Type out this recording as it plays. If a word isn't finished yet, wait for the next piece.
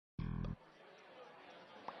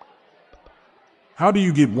How do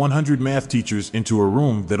you get 100 math teachers into a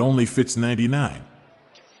room that only fits 99?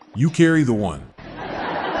 You carry the one.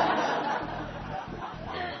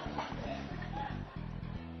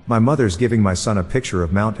 My mother's giving my son a picture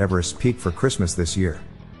of Mount Everest peak for Christmas this year.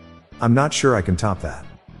 I'm not sure I can top that.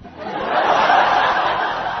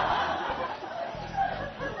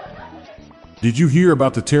 Did you hear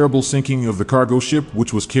about the terrible sinking of the cargo ship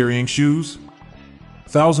which was carrying shoes?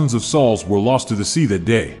 Thousands of souls were lost to the sea that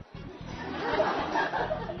day.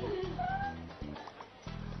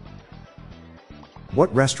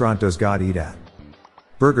 What restaurant does God eat at?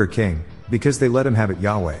 Burger King, because they let him have it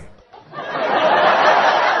Yahweh.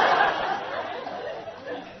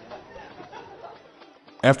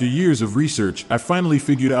 After years of research, I finally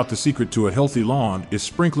figured out the secret to a healthy lawn is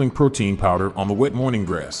sprinkling protein powder on the wet morning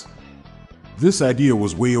grass. This idea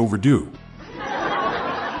was way overdue.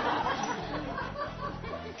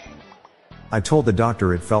 I told the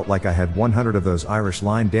doctor it felt like I had 100 of those Irish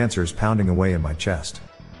line dancers pounding away in my chest.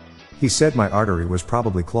 He said my artery was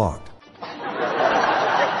probably clogged.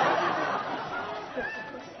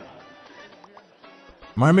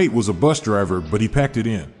 My mate was a bus driver, but he packed it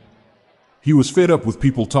in. He was fed up with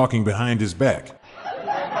people talking behind his back.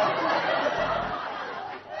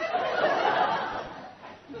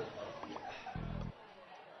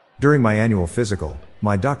 During my annual physical,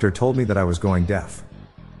 my doctor told me that I was going deaf.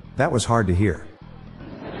 That was hard to hear.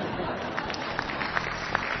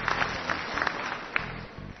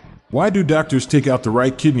 Why do doctors take out the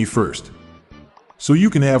right kidney first? So you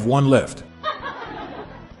can have one left.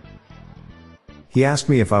 He asked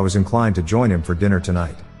me if I was inclined to join him for dinner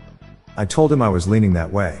tonight. I told him I was leaning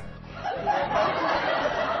that way.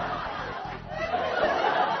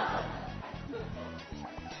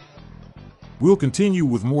 We'll continue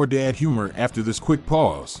with more dad humor after this quick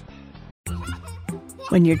pause.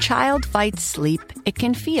 When your child fights sleep, it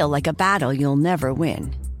can feel like a battle you'll never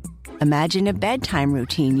win. Imagine a bedtime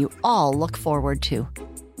routine you all look forward to,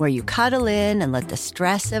 where you cuddle in and let the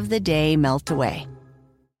stress of the day melt away.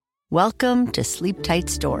 Welcome to Sleep Tight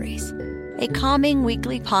Stories, a calming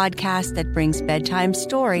weekly podcast that brings bedtime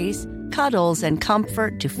stories, cuddles, and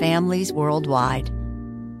comfort to families worldwide.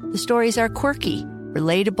 The stories are quirky,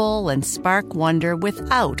 relatable, and spark wonder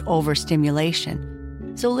without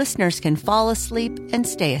overstimulation, so listeners can fall asleep and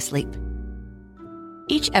stay asleep.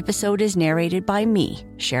 Each episode is narrated by me,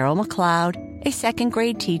 Cheryl McLeod, a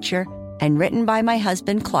second-grade teacher, and written by my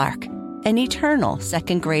husband, Clark, an eternal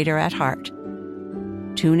second grader at heart.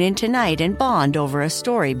 Tune in tonight and bond over a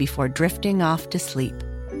story before drifting off to sleep.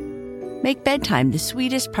 Make bedtime the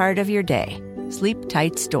sweetest part of your day. Sleep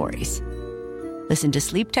Tight Stories. Listen to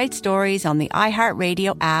Sleep Tight Stories on the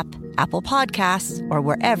iHeartRadio app, Apple Podcasts, or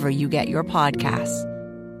wherever you get your podcasts.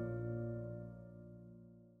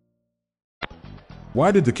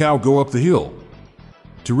 Why did the cow go up the hill?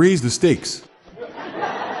 To raise the stakes.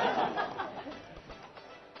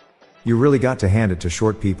 You really got to hand it to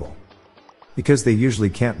short people. Because they usually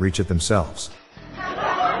can't reach it themselves.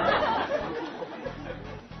 I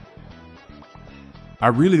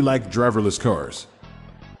really like driverless cars.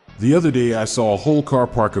 The other day I saw a whole car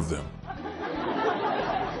park of them.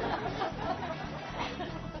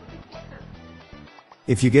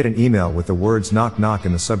 If you get an email with the words knock knock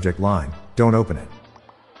in the subject line, don't open it.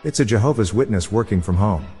 It's a Jehovah's Witness working from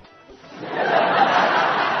home.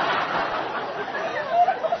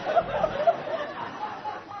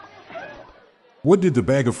 What did the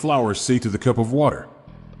bag of flowers say to the cup of water?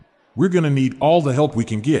 We're gonna need all the help we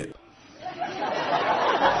can get.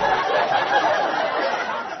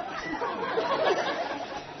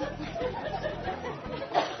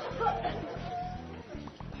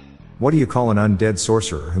 What do you call an undead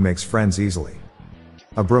sorcerer who makes friends easily?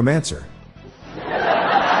 A bromancer.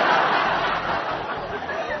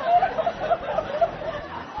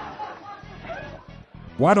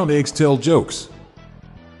 Why don't eggs tell jokes?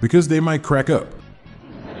 Because they might crack up.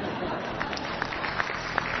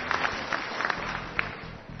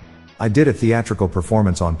 I did a theatrical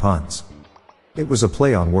performance on puns. It was a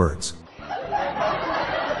play on words.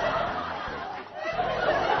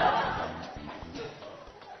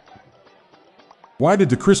 Why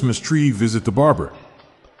did the Christmas tree visit the barber?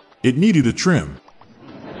 It needed a trim.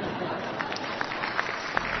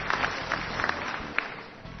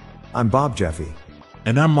 I'm Bob Jeffy.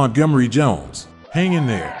 And I'm Montgomery Jones. Hang in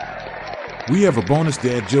there. We have a bonus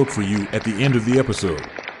dad joke for you at the end of the episode.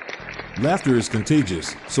 Laughter is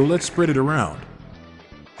contagious, so let's spread it around.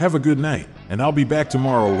 Have a good night, and I'll be back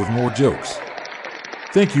tomorrow with more jokes.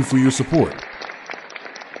 Thank you for your support.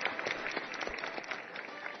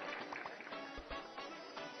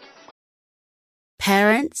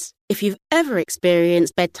 Parents, kids. If you've ever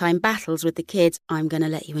experienced bedtime battles with the kids, I'm going to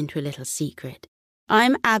let you into a little secret.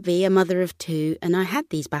 I'm Abby, a mother of 2, and I had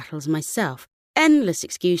these battles myself. Endless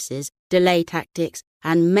excuses, delay tactics,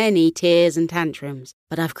 and many tears and tantrums.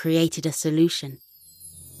 But I've created a solution.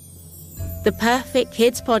 The perfect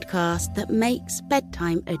kids podcast that makes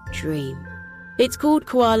bedtime a dream. It's called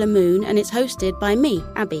Koala Moon, and it's hosted by me,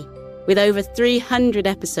 Abby. With over 300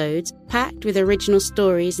 episodes, packed with original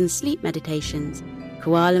stories and sleep meditations,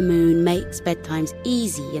 Koala Moon makes bedtimes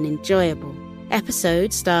easy and enjoyable.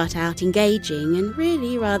 Episodes start out engaging and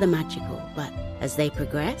really rather magical, but as they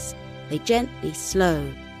progress, they gently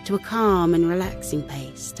slow to a calm and relaxing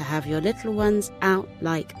pace to have your little ones out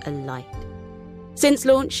like a light. Since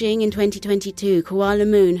launching in 2022, Koala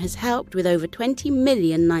Moon has helped with over 20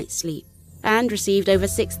 million nights sleep and received over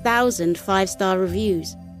 6,000 5-star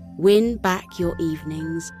reviews. Win back your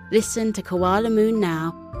evenings. Listen to Koala Moon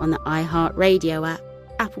now on the iHeartRadio app,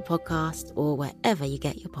 Apple Podcasts, or wherever you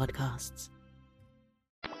get your podcasts.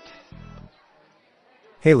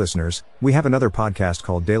 Hey listeners, we have another podcast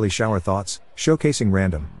called Daily Shower Thoughts, showcasing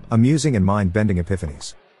random, amusing and mind-bending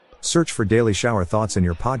epiphanies. Search for Daily Shower Thoughts in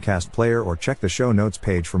your podcast player or check the show notes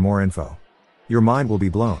page for more info. Your mind will be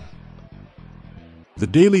blown. The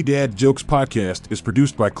Daily Dad Jokes podcast is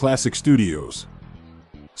produced by Classic Studios.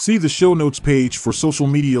 See the show notes page for social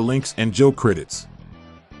media links and joke credits.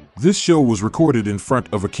 This show was recorded in front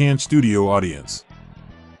of a canned studio audience.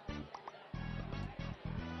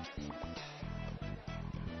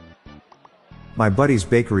 My buddy's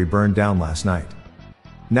bakery burned down last night.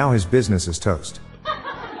 Now his business is toast.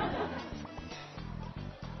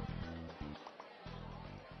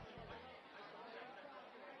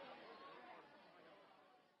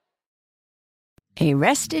 A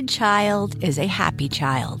rested child is a happy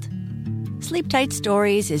child. Sleep Tight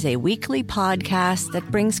Stories is a weekly podcast that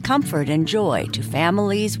brings comfort and joy to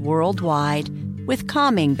families worldwide with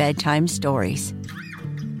calming bedtime stories.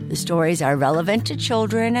 The stories are relevant to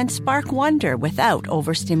children and spark wonder without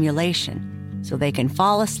overstimulation, so they can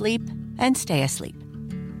fall asleep and stay asleep.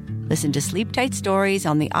 Listen to Sleep Tight Stories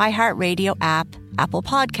on the iHeartRadio app, Apple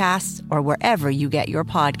Podcasts, or wherever you get your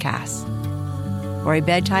podcasts. For a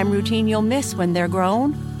bedtime routine you'll miss when they're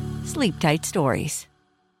grown, Sleep Tight Stories.